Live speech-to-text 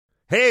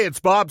Hey, it's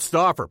Bob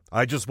Stauffer.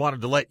 I just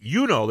wanted to let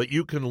you know that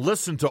you can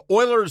listen to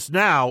Oilers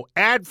Now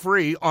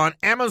ad-free on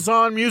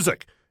Amazon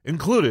Music,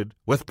 included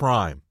with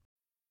Prime.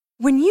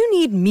 When you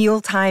need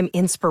mealtime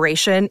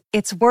inspiration,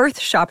 it's worth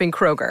shopping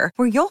Kroger,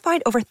 where you'll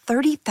find over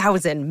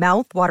 30,000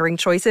 mouth-watering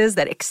choices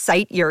that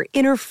excite your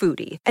inner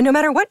foodie. And no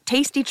matter what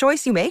tasty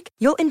choice you make,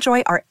 you'll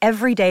enjoy our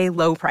everyday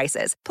low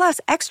prices, plus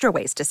extra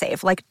ways to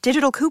save, like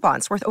digital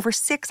coupons worth over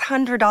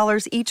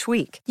 $600 each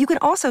week. You can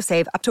also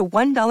save up to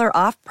 $1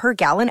 off per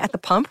gallon at the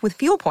pump with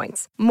fuel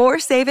points. More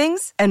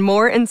savings and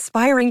more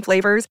inspiring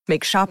flavors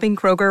make shopping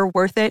Kroger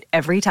worth it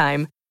every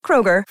time.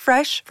 Kroger,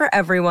 fresh for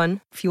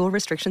everyone. Fuel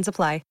restrictions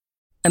apply.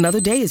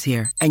 Another day is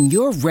here, and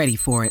you're ready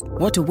for it.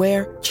 What to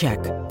wear? Check.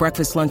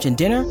 Breakfast, lunch, and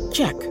dinner?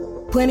 Check.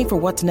 Planning for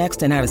what's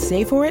next and how to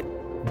save for it?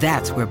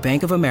 That's where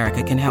Bank of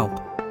America can help.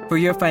 For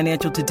your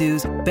financial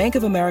to-dos, Bank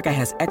of America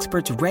has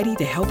experts ready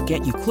to help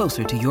get you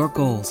closer to your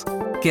goals.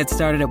 Get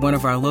started at one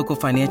of our local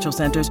financial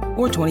centers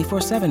or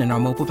 24/7 in our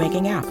mobile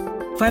banking app.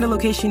 Find a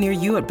location near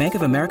you at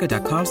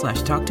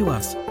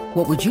bankofamerica.com/talktous.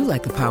 What would you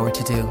like the power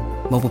to do?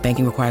 Mobile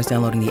banking requires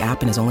downloading the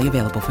app and is only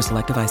available for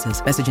select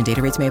devices. Message and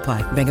data rates may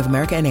apply. Bank of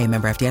America N.A.,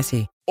 member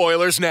FDIC.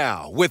 Oilers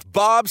Now with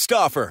Bob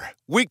Stauffer.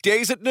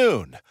 Weekdays at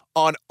noon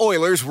on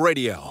Oilers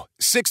Radio,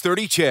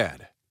 630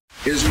 CHED.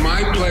 It's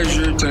my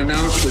pleasure to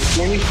announce the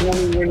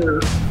 2020 winner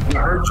of the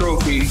Hart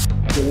Trophy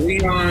to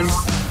Leon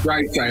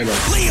Draisaitl.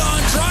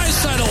 Leon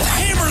Draisaitl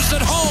hammers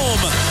it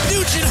home.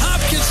 Nugent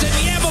Hopkins and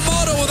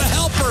Yamamoto with the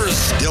helpers.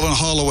 Dylan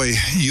Holloway,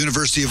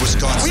 University of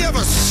Wisconsin. We have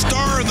a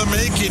star in the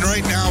making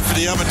right now for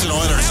the Edmonton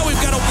Oilers. Now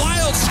we've got a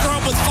wild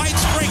scrum with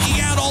fights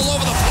breaking out all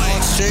over the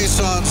place.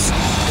 Jason's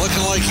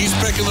looking like he's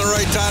picking the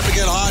right time to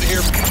get hot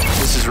here.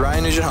 This is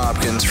Ryan Nugent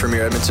Hopkins from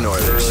your Edmonton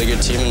Oilers. They're a really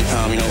good team,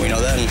 and we know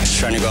that, and just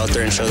trying to go out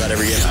there and show that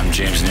every game. I'm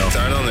James Neal.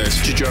 On this,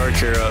 Jujhar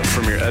Khaira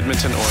from your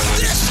Edmonton Oilers.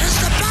 This is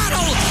the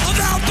Battle of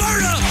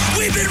Alberta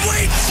we've been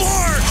waiting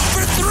for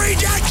 3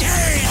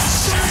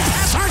 decades.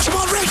 Pass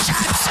Archibald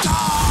Richard score.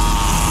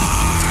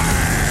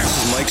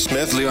 Mike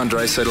Smith, Leon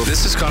Draisaitl.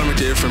 This is Connor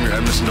McDavid from your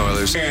Edmonton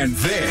Oilers. And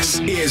this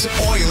is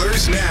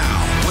Oilers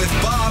Now with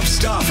Bob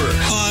Stauffer.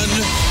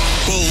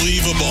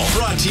 Unbelievable.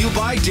 Brought to you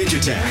by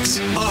Digitex.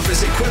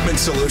 Office equipment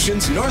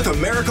solutions North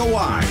America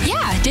wide.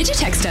 Yeah,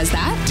 Digitex does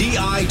that.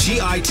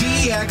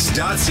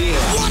 Digitex.ca.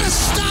 What a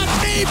stop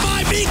made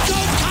by Mikko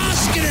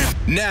Koskinen.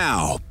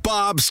 Now,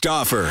 Bob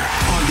Stauffer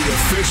on the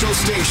official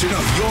station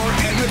of your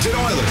Edmonton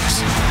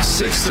Oilers.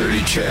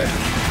 630 CHED.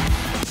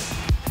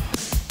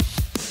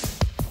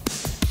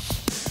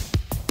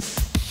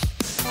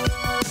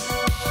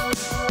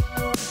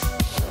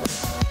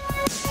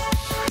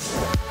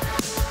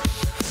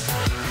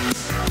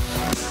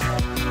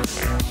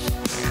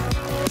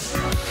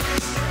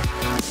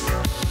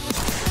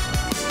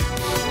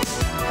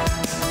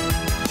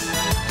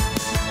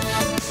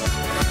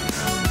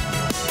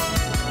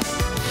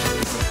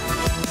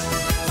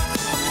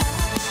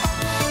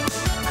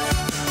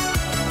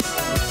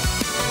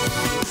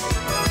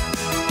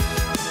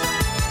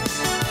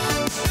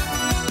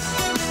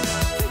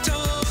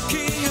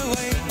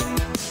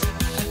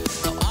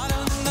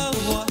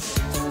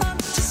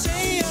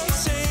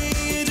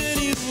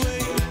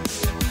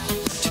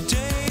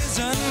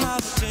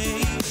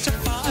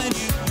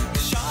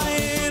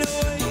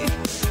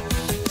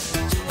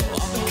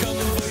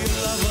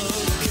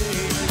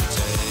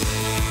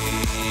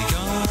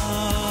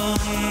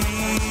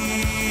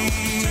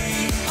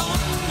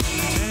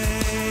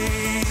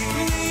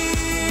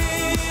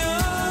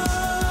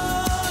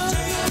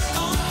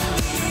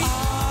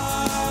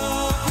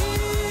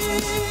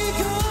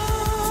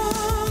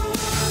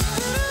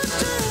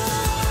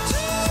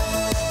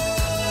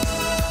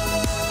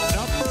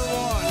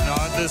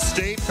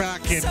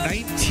 Back in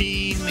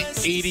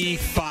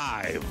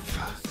 1985.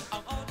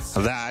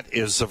 That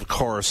is, of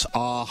course,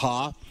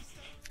 Aha.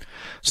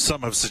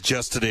 Some have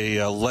suggested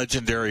a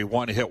legendary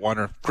one-hit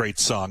wonder. Great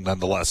song,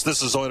 nonetheless.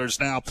 This is Oilers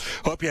Now.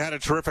 Hope you had a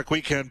terrific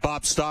weekend.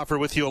 Bob Stauffer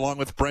with you, along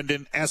with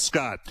Brendan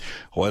Escott.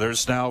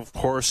 Oilers Now, of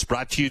course,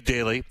 brought to you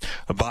daily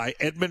by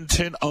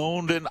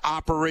Edmonton-owned and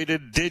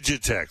operated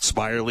Digitex.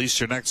 Buy or lease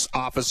your next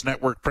office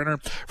network printer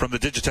from the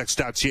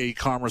Digitex.ca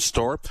e-commerce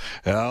store.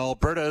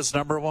 Alberta's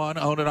 #1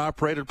 owned and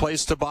operated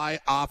place to buy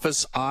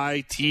office,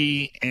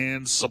 IT,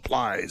 and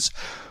supplies.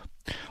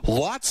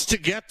 Lots to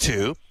get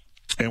to.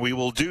 And we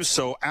will do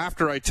so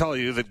after I tell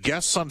you that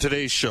guests on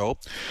today's show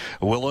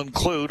will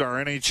include our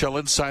NHL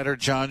insider,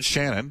 John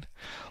Shannon,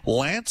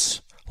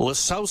 Lance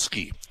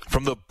Lysowski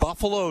from the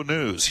Buffalo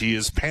News. He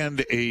has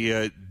penned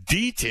a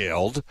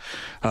detailed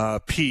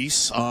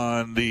piece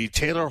on the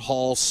Taylor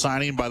Hall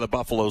signing by the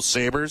Buffalo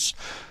Sabres,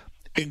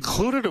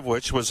 included of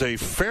which was a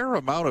fair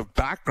amount of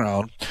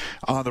background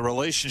on the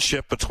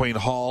relationship between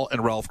Hall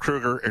and Ralph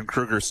Krueger and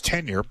Krueger's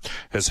tenure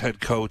as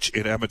head coach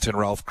in Edmonton.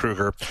 Ralph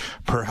Krueger,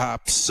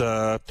 perhaps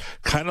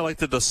kind of like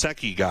the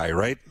Dosecki guy,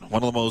 right?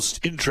 One of the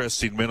most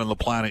interesting men on the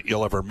planet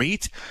you'll ever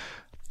meet.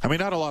 I mean,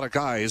 not a lot of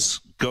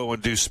guys go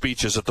and do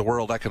speeches at the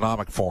World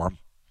Economic Forum,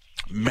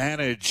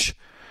 manage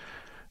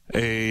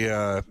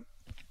a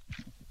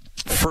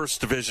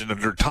first division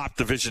and their top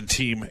division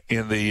team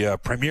in the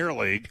Premier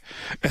League,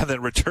 and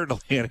then return to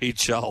the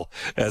NHL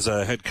as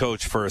a head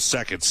coach for a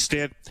second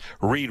stint.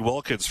 Reed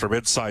Wilkins from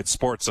Inside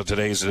Sports on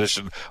today's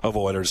edition of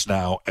Oilers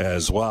Now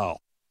as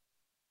well.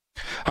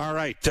 All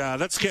right,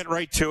 let's get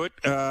right to it.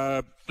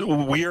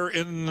 We're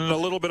in a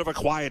little bit of a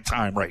quiet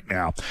time right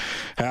now.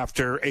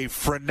 After a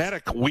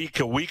frenetic week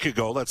a week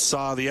ago that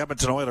saw the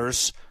Edmonton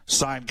Oilers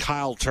sign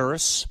Kyle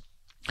Turris,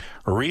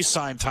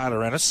 re-sign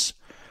Tyler Ennis,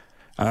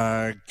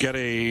 get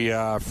a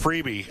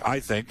freebie, I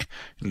think,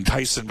 in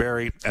Tyson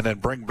Barrie, and then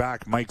bring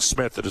back Mike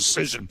Smith, a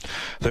decision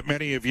that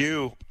many of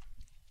you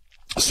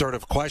sort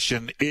of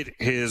question. It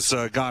has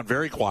gone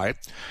very quiet.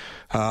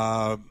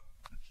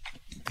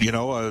 We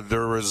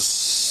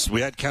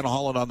had Ken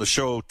Holland on the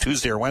show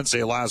Tuesday or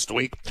Wednesday last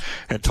week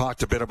and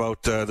talked a bit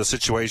about the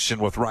situation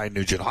with Ryan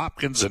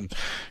Nugent-Hopkins, and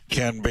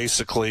Ken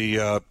basically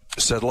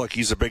said, look,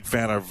 he's a big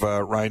fan of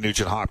Ryan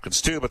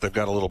Nugent-Hopkins too, but they've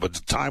got a little bit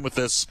of time with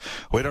this.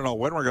 We don't know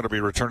when we're going to be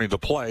returning to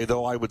play,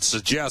 though I would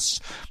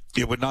suggest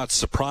it would not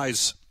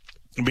surprise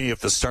me if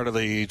the start of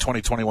the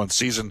 2021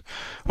 season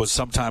was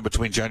sometime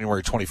between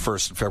January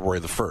 21st and February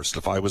the 1st,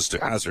 if I was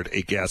to hazard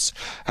a guess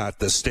at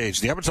this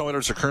stage. The Edmonton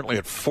Oilers are currently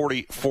at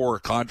 44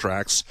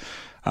 contracts.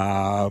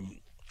 I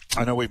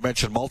know we've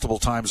mentioned multiple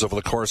times over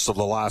the course of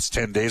the last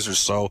 10 days or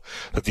so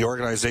that the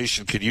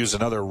organization could use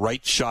another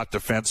right-shot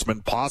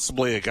defenseman,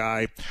 possibly a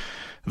guy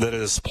that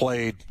has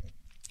played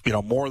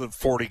more than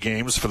 40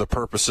 games for the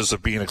purposes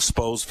of being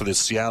exposed for the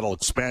Seattle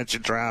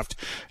expansion draft,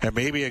 and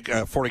maybe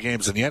 40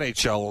 games in the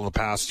NHL in the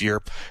past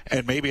year,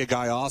 and maybe a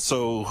guy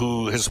also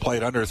who has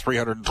played under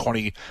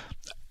 320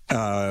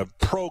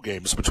 pro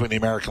games between the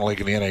American League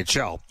and the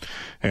NHL.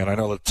 And I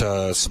know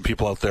that some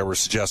people out there were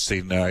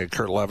suggesting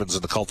Kurt Levins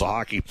in the cult of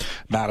hockey,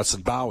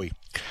 Madison Bowie.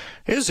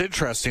 It is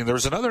interesting.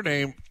 There's another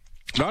name,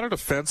 not a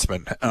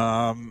defenseman,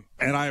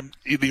 and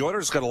the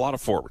Oilers got a lot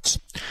of forwards.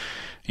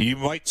 You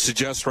might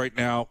suggest right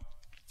now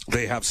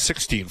they have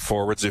 16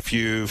 forwards if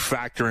you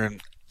factor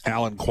in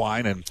Alan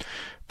Quine and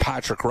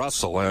Patrick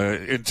Russell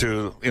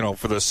into,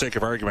 for the sake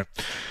of argument.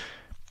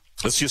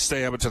 Let's just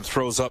say Edmonton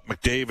throws up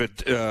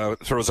McDavid,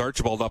 throws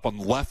Archibald up on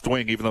the left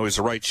wing, even though he's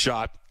a right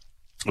shot,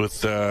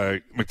 with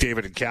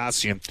McDavid and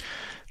Cassian.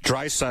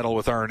 Draisaitl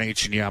with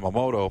RNH and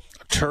Yamamoto.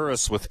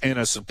 Turris with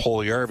Ennis and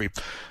Puljujärvi.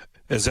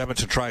 As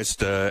Edmonton tries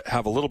to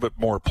have a little bit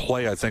more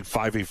play, I think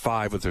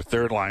 5v5 with their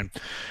third line.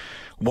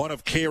 One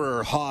of Kehrer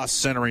or Haas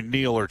centering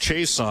Neal or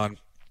Chason.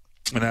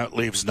 And that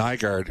leaves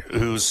Nygaard,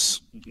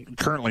 who's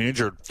currently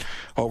injured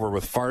over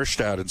with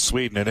Farstad in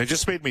Sweden. And it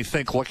just made me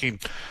think, looking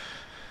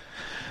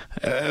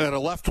at a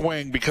left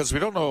wing, because we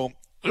don't know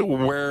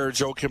where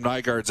Joakim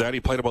Nygaard's at.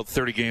 He played about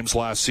 30 games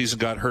last season,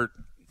 got hurt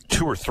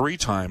 2 or 3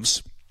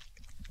 times.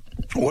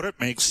 Would it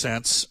make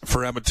sense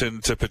for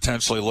Edmonton to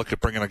potentially look at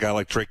bringing a guy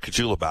like Drake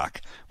Caggiula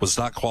back? Was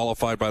not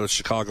qualified by the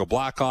Chicago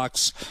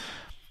Blackhawks,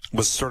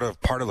 was sort of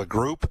part of the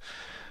group,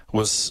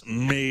 was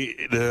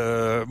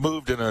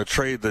moved in a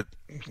trade that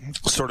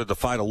sort of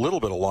defied a little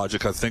bit of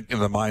logic, I think, in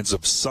the minds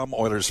of some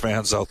Oilers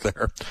fans out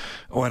there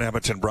when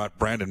Edmonton brought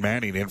Brandon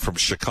Manning in from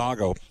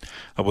Chicago.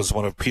 It was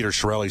one of Peter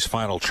Chiarelli's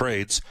final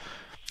trades.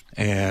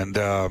 And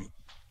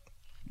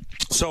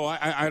so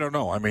I don't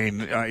know. I mean,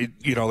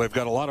 they've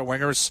got a lot of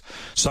wingers.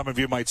 Some of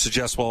you might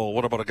suggest, well,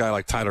 what about a guy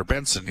like Tyler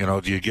Benson?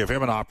 Do you give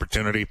him an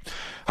opportunity?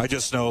 I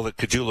just know that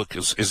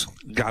Caggiula has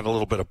got a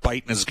little bit of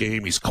bite in his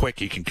game. He's quick.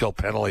 He can kill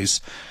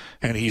penalties.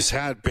 And he's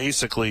had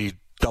basically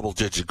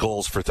double-digit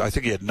goals for. I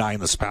think he had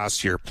 9 this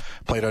past year.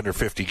 Played under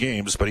 50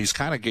 games, but he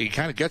kind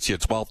of gets you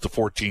 12 to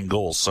 14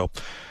 goals. So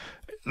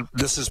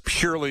this is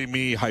purely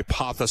me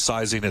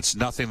hypothesizing. It's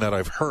nothing that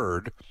I've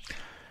heard,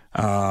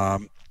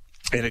 and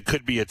it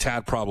could be a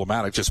tad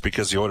problematic just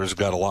because the Oilers have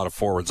got a lot of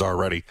forwards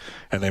already,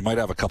 and they might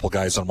have a couple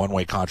guys on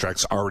one-way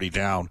contracts already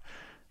down,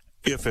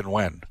 if and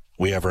when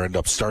we ever end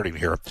up starting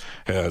here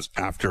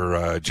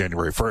after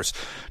January 1st.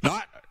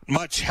 Not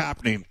much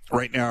happening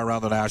right now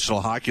around the National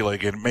Hockey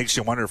League, and it makes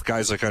you wonder if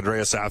guys like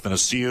Andreas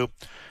Athanasiou,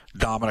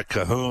 Dominic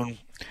Cahoon,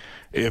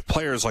 if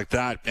players like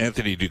that,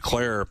 Anthony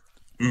Duclair,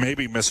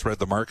 maybe misread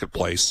the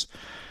marketplace.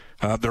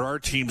 There are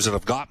teams that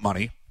have got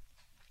money.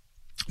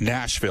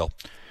 Nashville,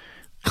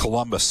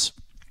 Columbus,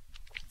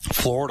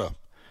 Florida,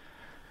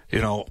 they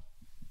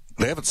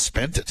haven't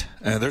spent it.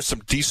 And there's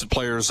some decent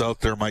players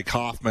out there. Mike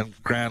Hoffman,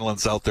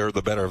 Granlund's out there,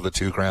 the better of the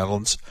two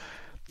Granlunds.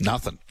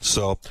 Nothing.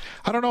 So,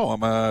 I don't know.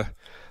 I'm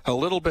a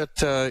little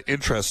bit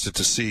interested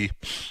to see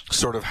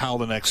sort of how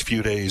the next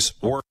few days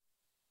work.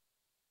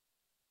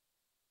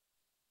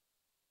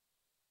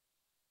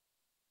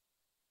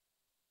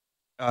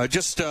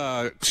 Just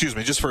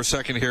for a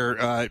second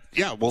here.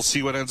 We'll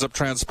see what ends up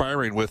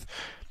transpiring with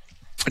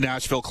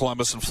Nashville,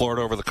 Columbus, and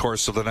Florida over the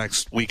course of the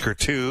next week or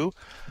two.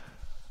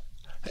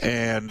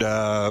 And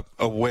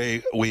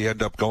away we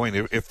end up going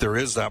if there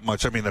is that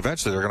much. I mean,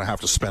 eventually they're going to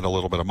have to spend a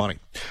little bit of money.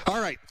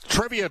 All right,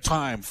 trivia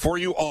time for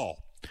you all.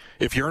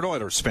 If you're an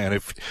Oilers fan,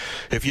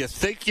 if you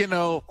think you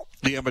know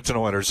the Edmonton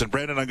Oilers, and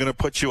Brandon, I'm going to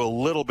put you a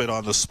little bit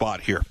on the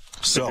spot here.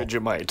 So figured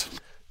you might.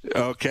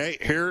 Okay,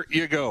 here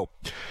you go.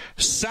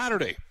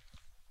 Saturday,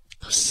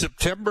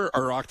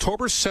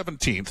 October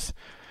 17th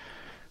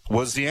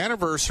was the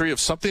anniversary of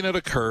something that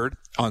occurred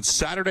on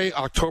Saturday,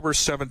 October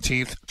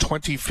 17th,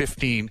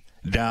 2015,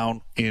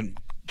 down in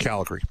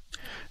Calgary,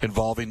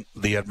 involving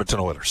the Edmonton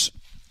Oilers.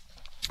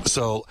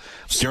 So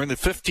during the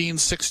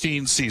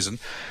 15-16 season,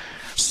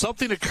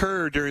 something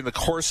occurred during the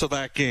course of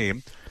that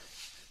game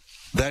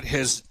that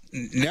has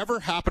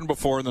never happened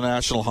before in the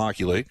National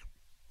Hockey League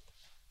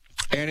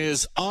and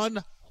is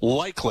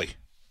unlikely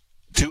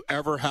to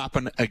ever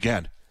happen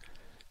again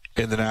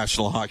in the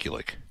National Hockey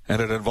League.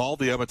 And it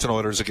involved the Edmonton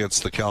Oilers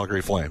against the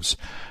Calgary Flames.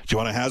 Do you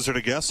want to hazard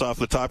a guess off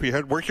the top of your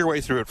head? Work your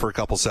way through it for a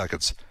couple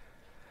seconds.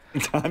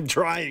 I'm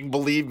trying,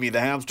 believe me. The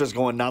hamster's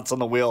going nuts on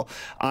the wheel.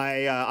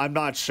 I'm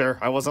not sure.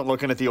 I wasn't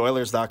looking at the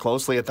Oilers that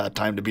closely at that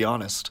time, to be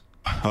honest.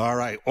 All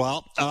right.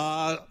 Well,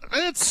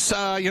 it's,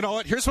 you know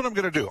what? Here's what I'm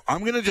going to do. I'm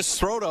going to just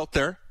throw it out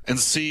there and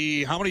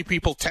see how many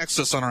people text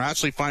us on our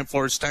Ashley Fine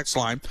Floors text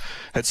line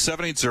at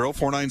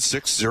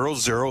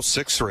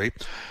 780-496-0063.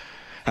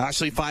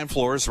 Ashley Fine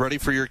Floors, ready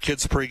for your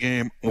kids'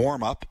 pregame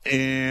warm-up.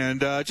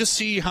 And just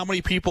see how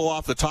many people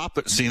off the top.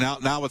 See,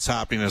 now what's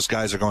happening is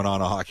guys are going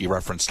on to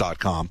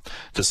hockeyreference.com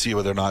to see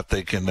whether or not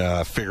they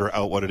can figure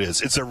out what it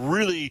is. It's a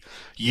really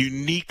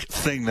unique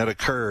thing that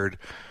occurred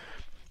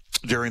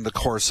during the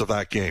course of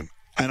that game.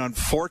 And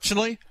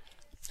unfortunately,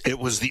 it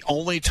was the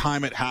only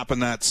time it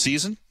happened that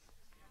season,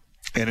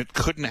 and it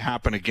couldn't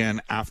happen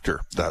again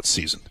after that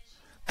season.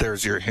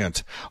 There's your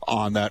hint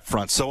on that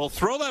front. So we'll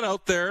throw that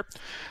out there.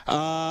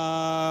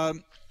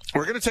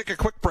 We're going to take a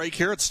quick break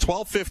here. It's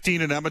 12:15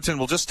 in Edmonton.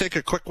 We'll just take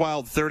a quick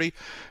Wild 30.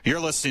 You're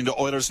listening to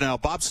Oilers Now.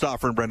 Bob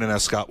Stauffer and Brendan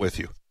Escott with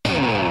you.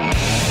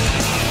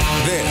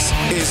 This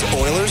is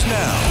Oilers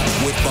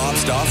Now with Bob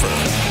Stauffer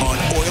on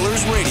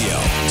Oilers Radio,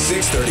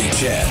 630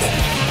 CHED.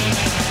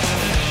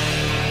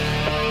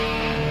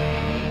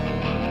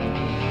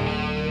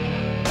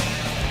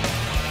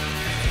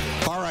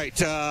 All right,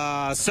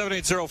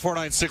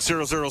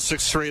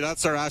 780-496-0063.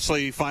 That's our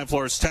Ashley Fine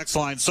Floors text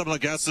line. Some of the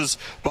guesses,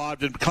 Bob,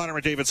 did Connor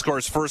McDavid score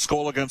his first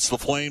goal against the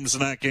Flames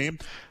in that game?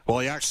 Well,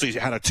 he actually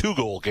had a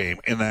 2-goal game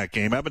in that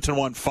game. Edmonton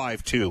won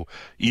 5-2.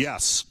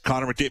 Yes,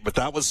 Connor McDavid, but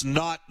that was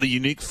not the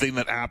unique thing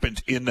that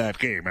happened in that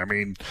game. I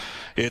mean,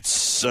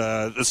 it's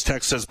this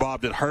text says,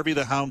 Bob, did Harvey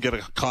the Hound get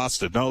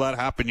accosted? No, that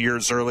happened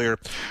years earlier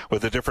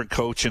with a different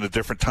coach in a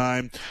different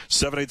time.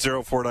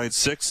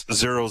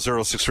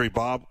 780-496-0063.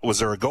 Bob, was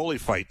there a goalie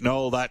fight?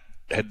 No, that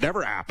had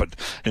never happened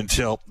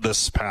until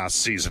this past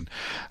season.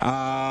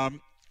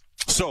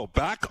 So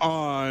back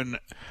on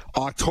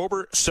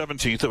October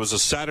 17th, it was a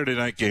Saturday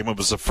night game. It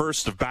was the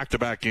first of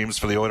back-to-back games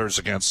for the Oilers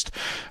against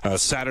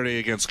Saturday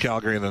against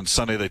Calgary, and then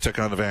Sunday they took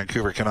on the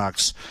Vancouver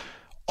Canucks.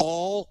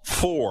 All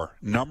 4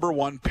 number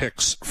 1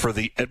 picks for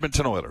the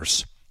Edmonton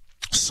Oilers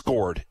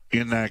scored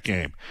in that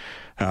game.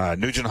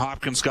 Nugent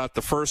Hopkins got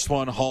the first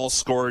one, Hall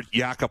scored,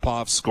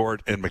 Yakupov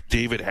scored, and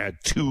McDavid had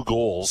 2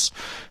 goals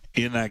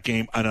in that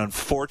game. And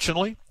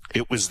unfortunately,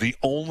 it was the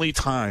only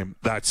time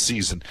that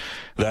season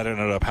that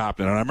ended up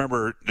happening. And I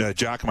remember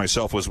Jack and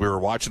myself, as we were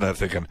watching that,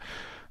 thinking,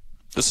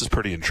 this is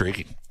pretty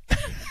intriguing.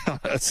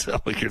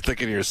 So you're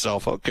thinking to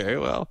yourself, okay,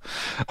 well,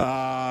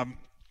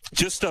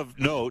 just of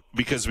note,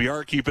 because we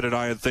are keeping an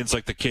eye on things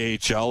like the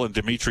KHL and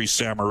Dmitry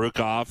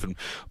Samorukov and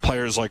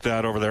players like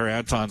that over there,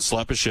 Anton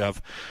Slepyshev.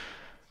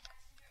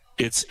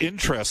 It's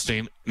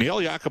interesting. Neil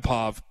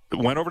Yakupov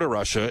went over to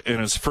Russia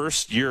in his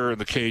first year in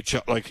the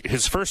KHL. Like,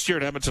 his first year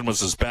in Edmonton was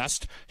his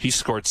best. He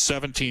scored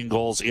 17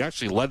 goals. He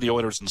actually led the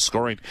Oilers in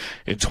scoring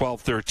in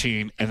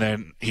 12-13, and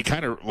then he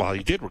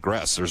he did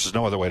regress. There's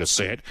no other way to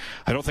say it.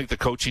 I don't think the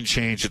coaching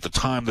change at the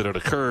time that it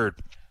occurred.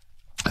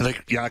 I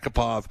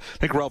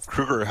think Ralph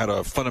Kruger had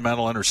a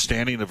fundamental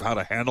understanding of how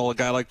to handle a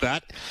guy like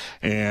that.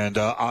 And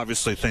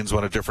obviously things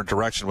went a different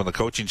direction when the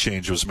coaching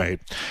change was made.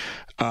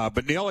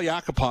 But Neil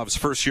Yakupov's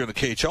first year in the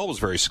KHL was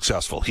very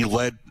successful. He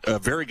led a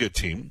very good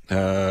team,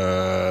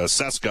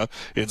 Seska,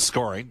 in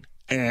scoring,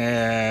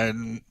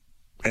 and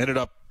ended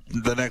up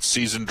the next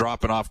season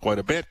dropping off quite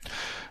a bit,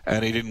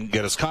 and he didn't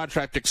get his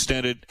contract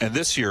extended. And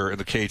this year in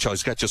the KHL,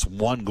 he's got just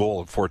 1 goal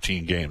in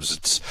 14 games.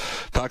 It's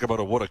talk about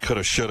a woulda,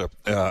 coulda, shoulda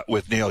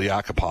with Neil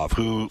Yakupov,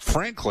 who,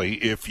 frankly,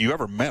 if you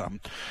ever met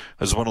him,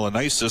 is one of the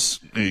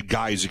nicest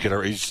guys you could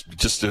ever. He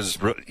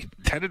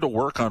tended to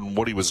work on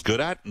what he was good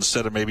at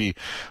instead of maybe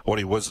what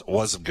he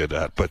wasn't good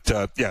at. But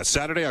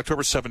Saturday,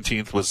 October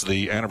 17th was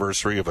the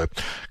anniversary of a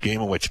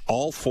game in which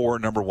all 4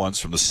 number 1s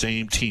from the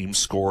same team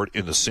scored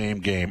in the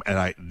same game, and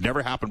it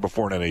never happened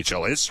before in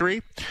NHL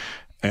history.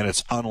 And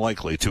it's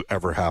unlikely to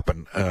ever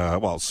happen,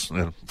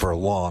 for a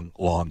long,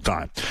 long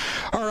time.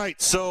 All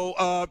right,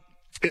 so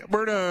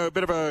we're in a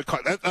bit of a...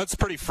 That's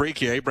pretty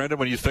freaky, eh, Brendan,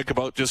 when you think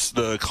about just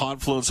the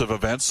confluence of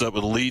events that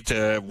would lead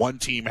to one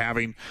team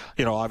having,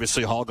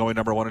 obviously Hall going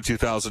number 1 in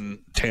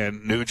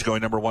 2010, Nuge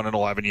going number 1 in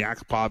 11,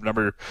 Yakupov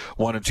number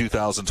 1 in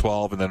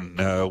 2012, and then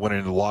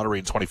winning the lottery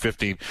in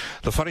 2015.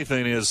 The funny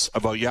thing is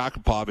about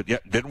Yakupov,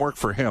 it didn't work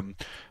for him,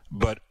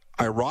 but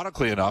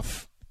ironically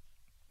enough,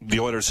 the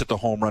Oilers hit the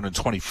home run in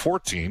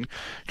 2014,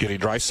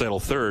 getting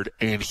Draisaitl third,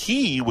 and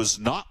he was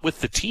not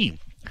with the team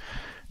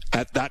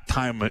at that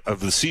time of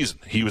the season.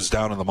 He was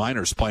down in the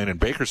minors playing in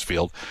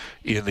Bakersfield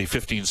in the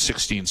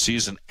 15-16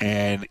 season,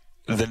 and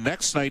the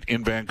next night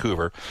in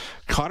Vancouver,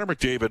 Connor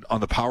McDavid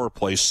on the power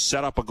play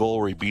set up a goal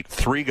where he beat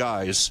 3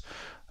 guys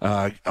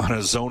on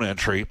a zone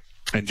entry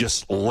and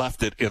just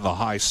left it in the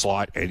high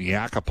slot, and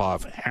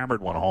Yakupov hammered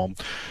one home.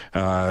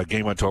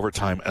 Game went to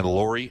overtime, and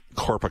Lauri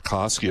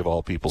Korpikoski, of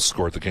all people,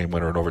 scored the game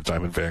winner in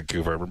overtime in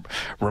Vancouver.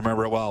 I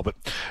remember it well, but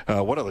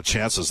what are the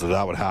chances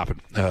that would happen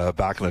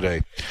back in the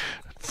day?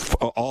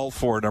 All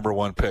 4 number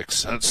 1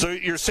 picks. So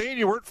you're saying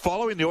you weren't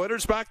following the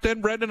Oilers back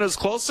then, Brendan, as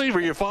closely? Were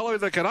you following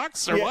the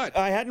Canucks or what?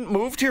 I hadn't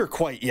moved here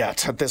quite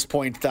yet at this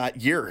point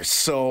that year,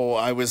 so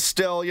I was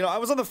still, I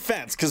was on the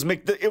fence because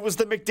it was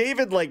the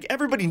McDavid, like,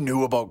 everybody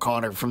knew about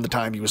Connor from the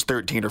time he was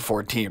 13 or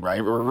 14, right?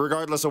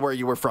 Regardless of where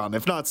you were from,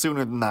 if not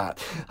sooner than that.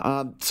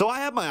 So I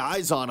had my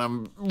eyes on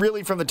him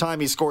really from the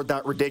time he scored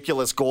that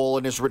ridiculous goal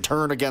in his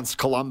return against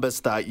Columbus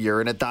that year,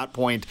 and at that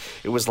point,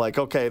 it was like,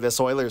 okay, this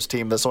Oilers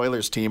team,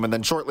 and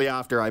then shortly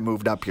after, I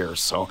moved up here,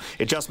 so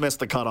it just missed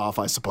the cutoff,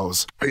 I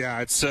suppose. Yeah,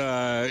 it's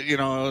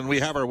and we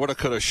have our woulda,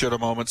 coulda, shoulda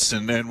moments,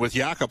 and with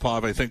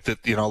Yakupov, I think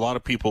that a lot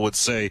of people would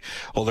say,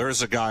 well,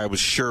 there's a guy I was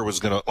sure was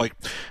going to, like,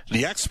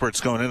 the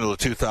experts going into the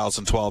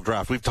 2012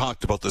 draft. We've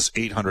talked about this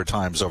 800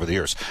 times over the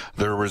years.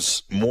 There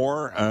was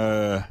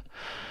more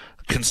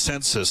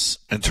consensus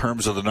in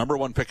terms of the number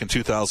 1 pick in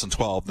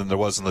 2012 than there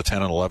was in the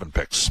 10 and 11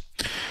 picks,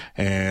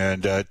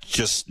 and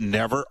just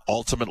never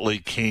ultimately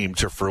came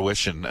to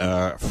fruition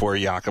for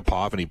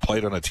Yakupov. And he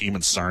played on a team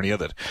in Sarnia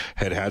that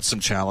had some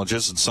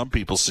challenges, and some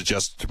people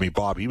suggested to me,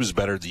 Bob, he was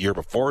better the year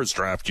before his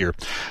draft year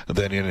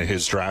than in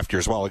his draft year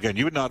as well. Again,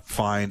 you would not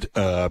find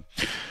a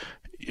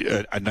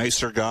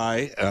nicer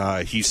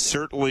guy. He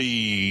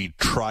certainly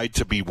tried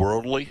to be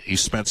worldly. He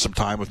spent some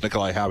time with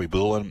Nikolai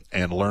Khabibulin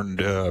and learned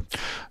a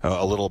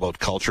little about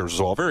culture as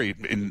well. Very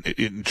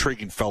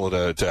intriguing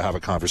fellow to have a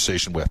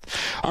conversation with.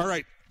 All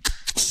right.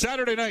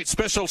 Saturday night,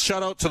 special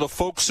shout out to the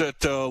folks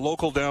at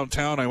local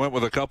downtown. I went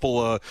with a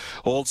couple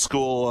old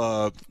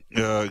school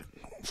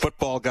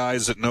football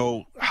guys that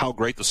know how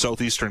great the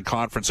Southeastern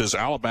Conference is.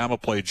 Alabama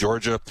played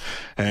Georgia,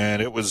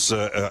 and it was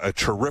a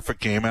terrific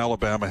game.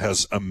 Alabama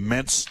has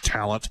immense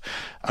talent.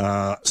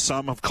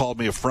 Some have called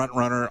me a front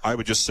runner. I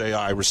would just say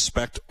I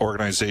respect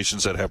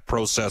organizations that have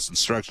process and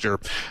structure.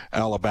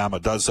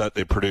 Alabama does that.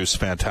 They produce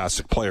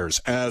fantastic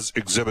players, as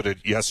exhibited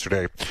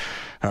yesterday.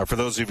 For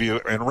those of you,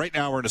 and right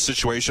now we're in a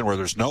situation where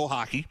there's no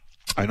hockey.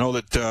 I know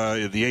that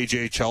the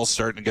AJHL is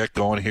starting to get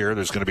going here.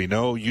 There's going to be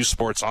no U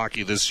Sports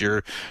hockey this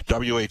year.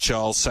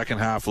 WHL, second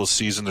half of the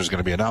season. There's going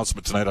to be an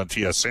announcement tonight on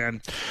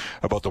TSN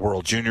about the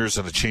World Juniors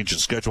and the change in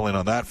scheduling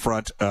on that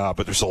front. But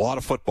there's a lot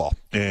of football.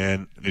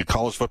 And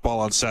college football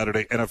on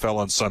Saturday, NFL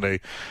on Sunday.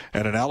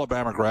 And an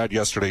Alabama grad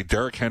yesterday,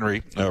 Derrick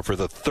Henry, for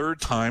the 3rd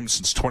time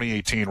since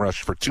 2018,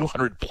 rushed for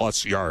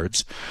 200-plus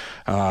yards.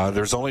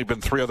 There's only been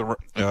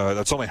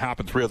that's only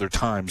happened 3 other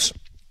times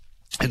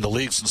in the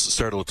league since the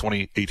start of the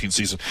 2018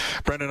 season.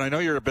 Brendan, I know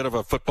you're a bit of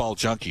a football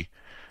junkie.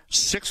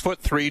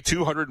 6'3",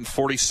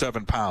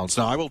 247 pounds.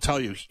 Now, I will tell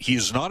you,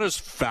 he's not as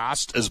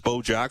fast as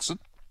Bo Jackson,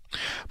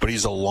 but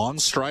he's a long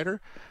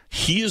strider.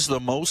 He is the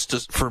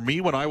most, for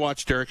me, when I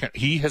watch Derrick Henry,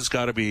 he has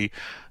got to be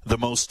the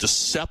most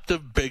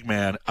deceptive big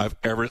man I've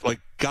ever,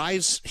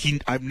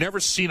 I've never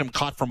seen him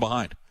caught from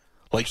behind.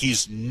 Like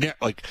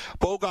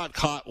Bo got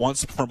caught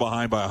once from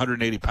behind by a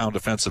 180-pound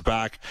defensive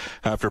back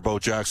after Bo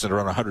Jackson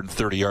ran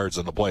 130 yards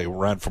on the play,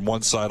 ran from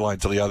one sideline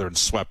to the other and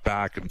swept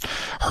back and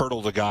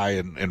hurdled a guy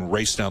and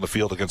raced down the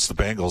field against the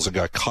Bengals and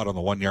got caught on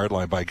the 1-yard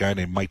line by a guy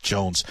named Mike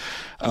Jones.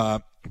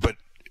 But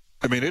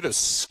I mean, it is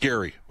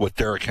scary with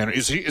Derrick Henry.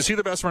 Is he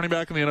the best running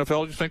back in the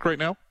NFL, do you think, right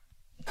now?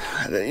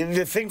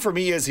 The thing for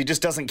me is he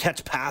just doesn't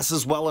catch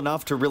passes well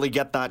enough to really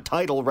get that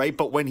title, right?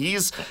 But when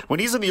he's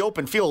in the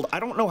open field, I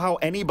don't know how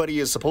anybody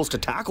is supposed to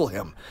tackle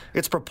him.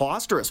 It's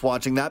preposterous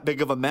watching that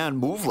big of a man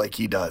move like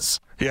he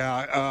does.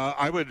 Yeah,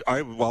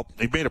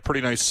 he made a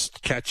pretty nice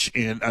catch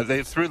in.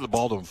 They threw the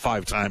ball to him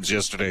 5 times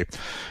yesterday,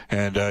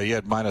 and he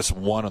had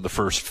 -1 on the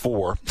first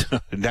 4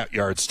 net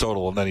yards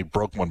total, and then he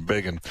broke one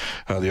big in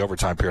the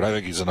overtime period. I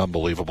think he's an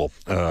unbelievable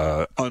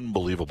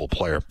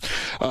player.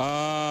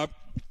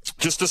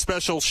 Just a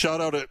special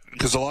shout-out,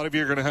 because a lot of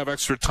you are going to have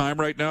extra time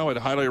right now. I'd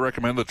highly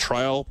recommend the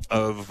trial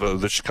of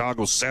the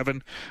Chicago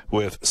 7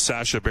 with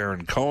Sacha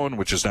Baron Cohen,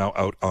 which is now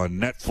out on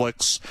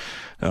Netflix.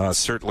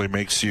 Certainly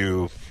makes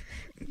you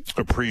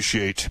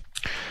appreciate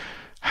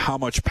how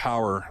much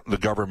power the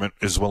government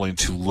is willing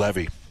to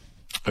levy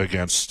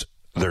against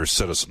their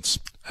citizens.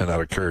 And that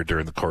occurred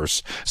during the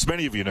course, as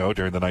many of you know,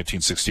 during the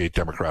 1968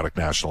 Democratic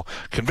National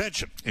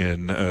Convention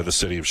in the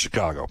city of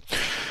Chicago.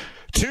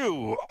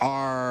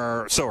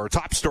 Our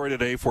top story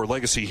today for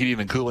Legacy Heating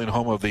and Cooling,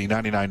 home of the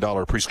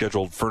 $99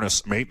 pre-scheduled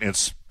furnace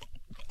maintenance.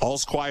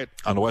 All's quiet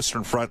on the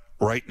Western Front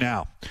right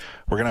now.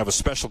 We're going to have a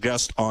special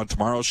guest on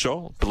tomorrow's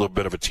show, a little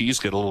bit of a tease,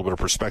 get a little bit of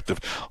perspective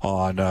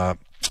on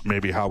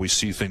maybe how we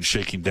see things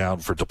shaking down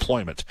for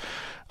deployment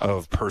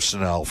of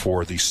personnel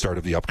for the start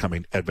of the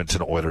upcoming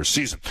Edmonton Oilers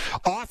season.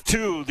 Off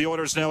to the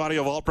Oilers Now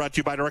audio vault, brought to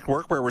you by Direct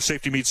Workwear, where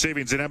safety meets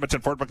savings in Edmonton,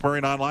 Fort McMurray,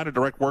 and online at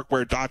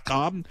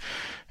directworkwear.com.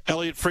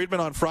 Elliot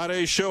Friedman on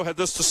Friday's show had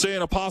this to say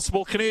in a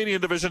possible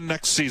Canadian division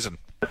next season.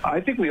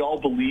 I think we all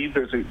believe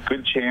there's a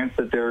good chance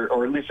that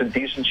or at least a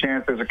decent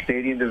chance there's a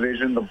Canadian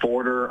division. The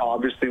border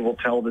obviously will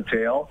tell the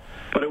tale,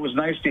 but it was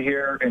nice to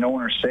hear an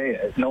owner say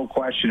it, no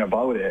question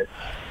about it.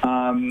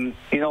 I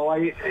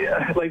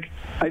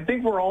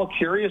think we're all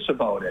curious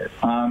about it.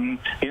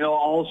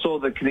 Also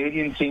the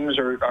Canadian teams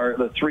are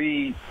the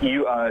three,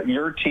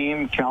 your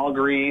team,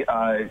 Calgary,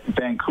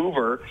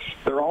 Vancouver,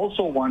 they're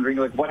also wondering,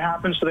 what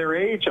happens to their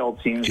AHL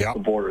teams if the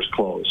border's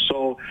closed?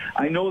 So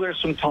I know there's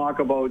some talk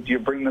about, do you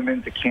bring them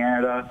into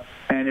Canada?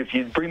 And if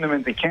you bring them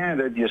into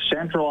Canada, do you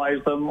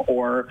centralize them,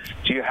 or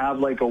do you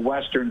have a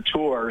Western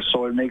tour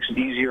so it makes it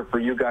easier for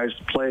you guys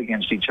to play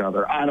against each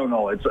other? I don't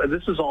know.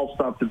 This is all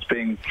stuff that's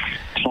being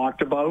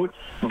talked about.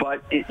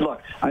 But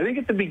look, I think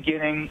at the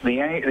beginning, the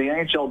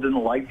NHL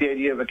didn't like the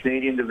idea of a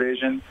Canadian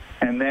division.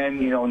 And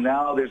then,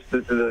 now there's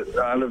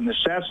out of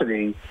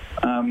necessity,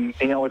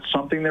 it's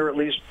something they're at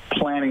least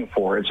planning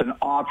for. It's an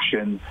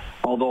option,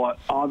 although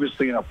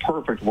obviously in a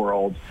perfect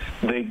world,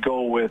 they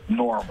go with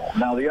normal.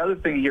 Now, the other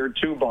thing here,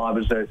 too, Bob,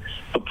 is that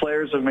the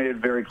players have made it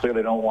very clear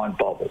they don't want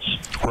bubbles.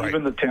 Right.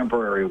 Even the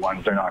temporary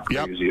ones they're not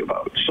crazy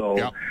about.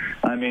 So,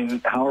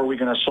 how are we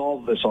going to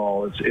solve this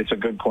all? It's a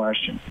good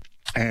question.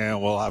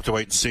 And we'll have to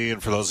wait and see.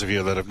 And for those of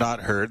you that have not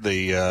heard,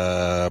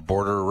 the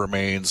border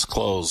remains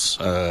closed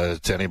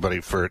to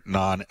anybody for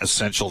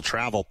non-essential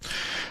travel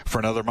for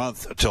another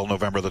month until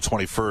November the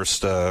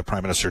 21st.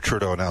 Prime Minister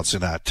Trudeau announcing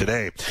that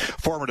today.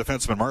 Former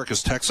defenseman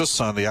Marcus Texas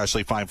on the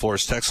Ashley Fine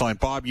Floors text line.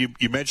 Bob, you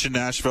mentioned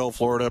Nashville,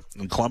 Florida,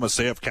 and Columbus.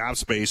 They have cap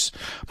space,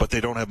 but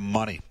they don't have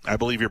money. I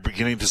believe you're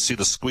beginning to see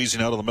the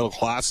squeezing out of the middle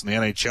class in the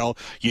NHL.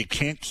 You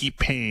can't keep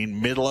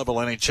paying mid-level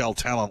NHL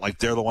talent like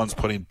they're the ones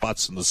putting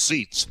butts in the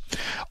seats.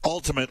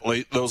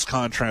 Ultimately, those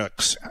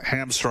contracts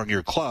hamstrung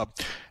your club,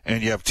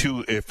 and you have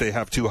if they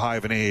have too high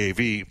of an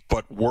AAV,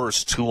 but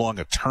worse, too long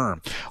a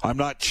term. I'm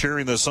not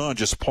cheering this on,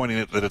 just pointing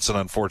out that it's an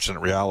unfortunate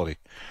reality.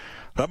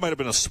 That might have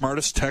been the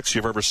smartest text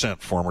you've ever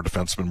sent, former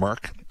defenseman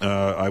Mark.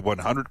 I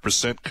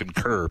 100%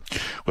 concur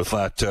with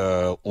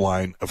that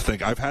line of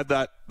thinking. I've had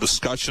that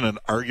discussion and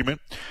argument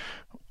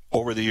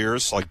over the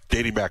years,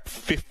 dating back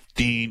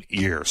 15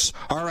 years.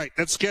 All right,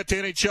 let's get to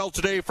NHL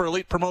Today for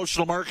Elite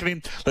Promotional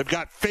Marketing. They've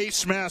got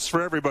face masks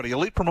for everybody.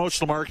 Elite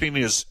Promotional Marketing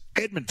is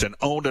Edmonton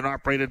owned and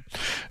operated.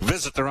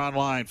 Visit their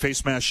online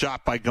face mask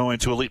shop by going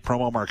to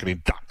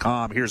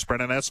elitepromomarketing.com. Here's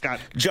Brendan Escott.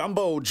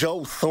 Jumbo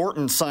Joe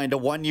Thornton signed a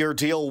one-year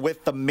deal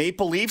with the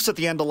Maple Leafs at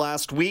the end of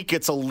last week.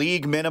 It's a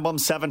league minimum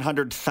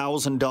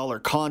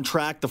 $700,000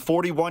 contract. The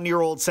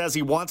 41-year-old says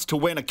he wants to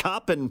win a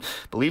cup and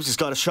believes he's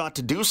got a shot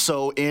to do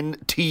so in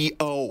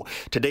TO.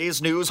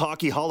 Today's news,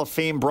 Hockey Hall of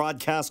Fame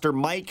broadcaster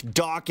Mike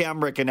Doc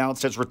Emrick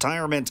announced his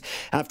retirement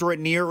after a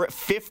near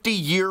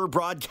 50-year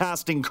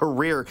broadcasting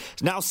career.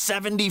 He's now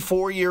 74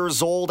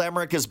 years old.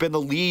 Emrick has been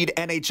the lead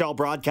NHL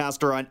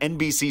broadcaster on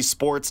NBC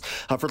Sports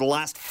for the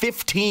last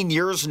 15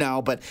 years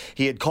now, but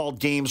he had called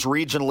games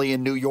regionally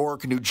in New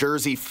York, New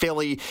Jersey,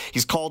 Philly.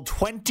 He's called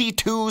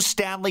 22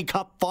 Stanley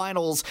Cup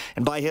finals,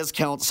 and by his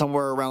count,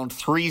 somewhere around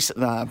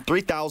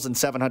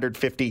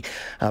 3,750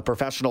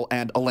 professional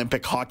and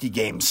Olympic hockey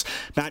games.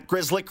 Matt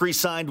Grzelcyk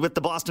re-signed with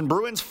the Boston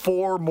Bruins,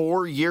 4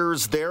 more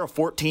years there, a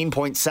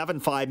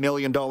 $14.75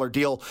 million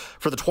deal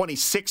for the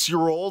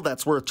 26-year-old.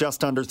 That's worth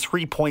just under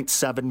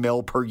 $3.7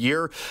 million per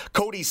year.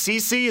 Cody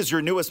Ceci is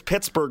your newest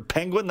Pittsburgh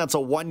Penguin. That's a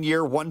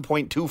 1-year,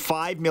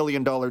 $1.25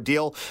 million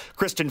deal.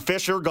 Christian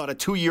Fischer got a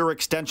 2-year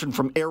extension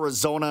from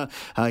Arizona.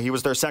 He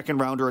was their second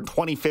rounder in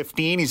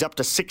 2015. He's up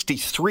to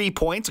 63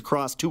 points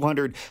across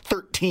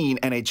 213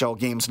 NHL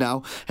games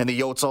now. And the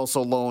Yotes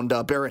also loaned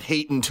Barrett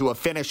Hayton to a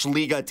Finnish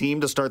Liga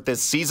team to start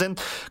this season.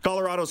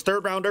 Colorado's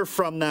third rounder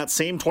from that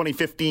same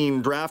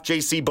 2015 draft,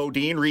 J.C.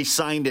 Bodine,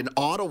 re-signed in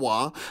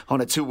Ottawa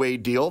on a 2-way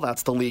deal.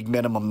 That's the league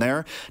minimum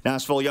there.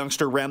 Nashville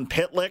youngster Rem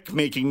Pitlick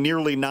making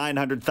nearly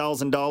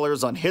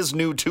 $900,000 on his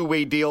new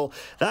 2-way deal.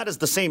 That is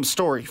the same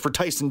story for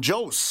Tyson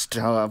Jost,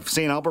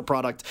 St. Albert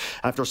product,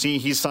 after seeing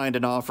he signed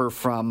an offer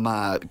from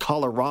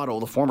Colorado,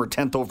 the former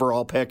 10th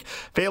overall pick,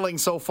 failing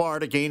so far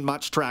to gain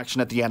much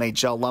traction at the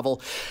NHL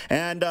level.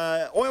 And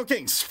Oil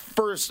Kings,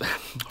 first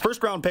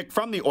round pick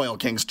from the Oil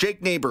Kings,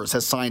 Jake Neighbors,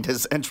 has signed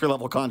his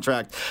entry-level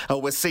contract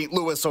with St.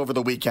 Louis over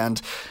the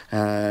weekend.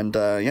 And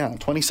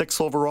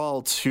 26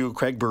 overall to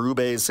Craig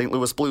Berube's St.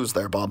 Louis Blues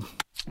there, Bob.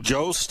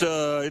 Jost,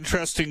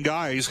 interesting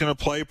guy. He's going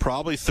to play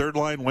probably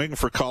third-line wing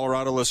for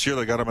Colorado this year.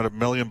 They got him at $1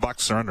 million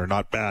or under.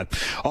 Not bad.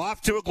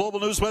 Off to a global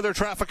news weather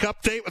traffic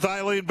update with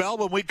Eileen Bell.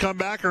 When we come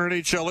back, our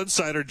NHL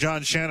insider,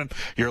 John Shannon.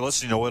 You're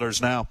listening to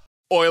Oilers Now.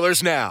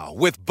 Oilers Now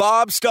with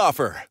Bob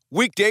Stauffer.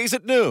 Weekdays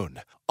at noon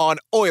on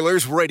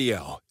Oilers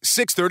Radio,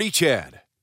 630 CHED.